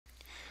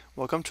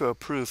Welcome to a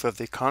proof of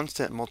the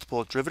constant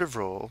multiple derivative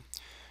rule,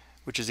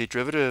 which is the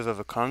derivative of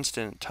a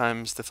constant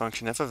times the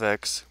function f of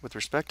x with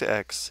respect to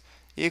x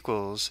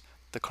equals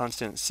the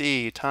constant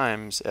c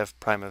times f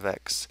prime of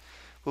x.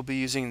 We'll be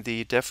using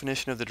the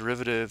definition of the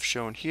derivative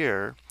shown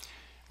here,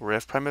 where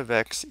f prime of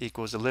x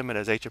equals the limit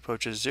as h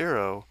approaches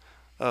 0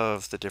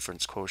 of the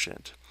difference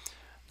quotient.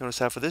 Notice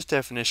how for this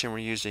definition we're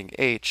using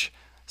h.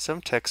 Some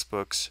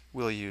textbooks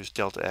will use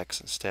delta x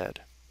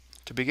instead.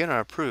 To begin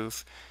our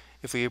proof,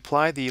 if we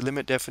apply the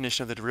limit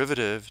definition of the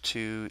derivative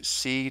to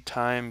c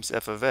times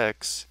f of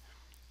x,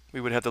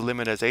 we would have the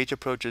limit as h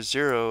approaches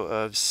 0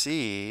 of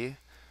c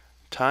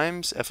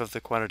times f of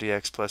the quantity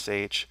x plus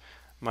h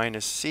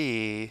minus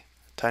c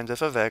times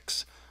f of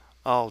x,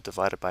 all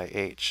divided by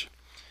h.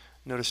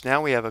 Notice now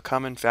we have a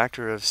common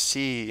factor of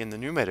c in the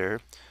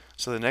numerator,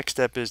 so the next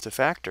step is to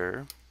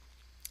factor.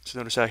 So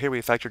notice how here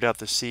we factored out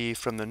the c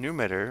from the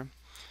numerator,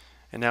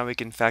 and now we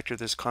can factor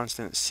this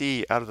constant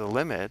c out of the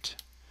limit.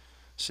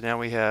 So now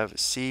we have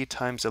c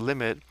times the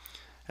limit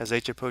as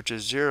h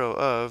approaches 0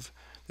 of,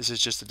 this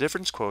is just the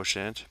difference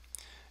quotient,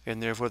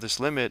 and therefore this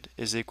limit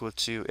is equal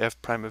to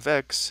f prime of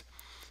x,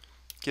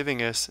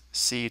 giving us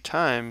c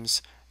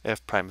times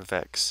f prime of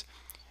x.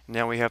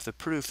 Now we have the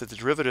proof that the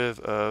derivative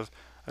of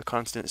a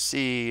constant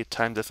c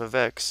times f of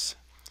x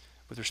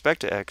with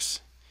respect to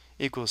x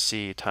equals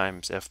c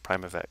times f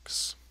prime of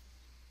x.